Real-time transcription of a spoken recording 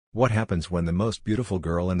What happens when the most beautiful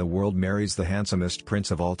girl in the world marries the handsomest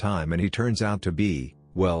prince of all time and he turns out to be,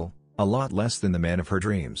 well, a lot less than the man of her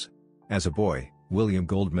dreams? As a boy, William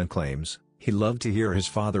Goldman claims, he loved to hear his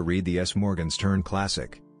father read the Morgenstern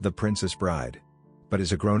classic, The Princess Bride. But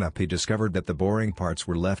as a grown-up he discovered that the boring parts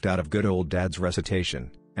were left out of good old Dad's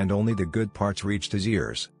recitation, and only the good parts reached his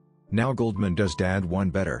ears. Now Goldman does Dad one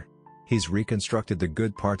better. He's reconstructed the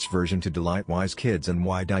good parts version to delight wise kids and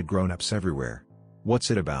wide-eyed grown-ups everywhere.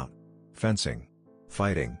 What's it about? Fencing.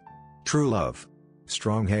 Fighting. True love.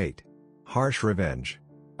 Strong hate. Harsh revenge.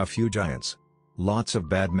 A few giants. Lots of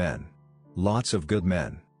bad men. Lots of good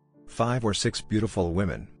men. 5 or 6 beautiful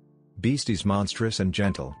women. Beasties monstrous and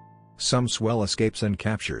gentle. Some swell escapes and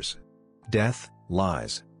captures. Death,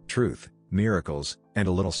 lies, truth, miracles, and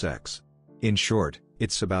a little sex. In short,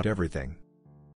 it's about everything.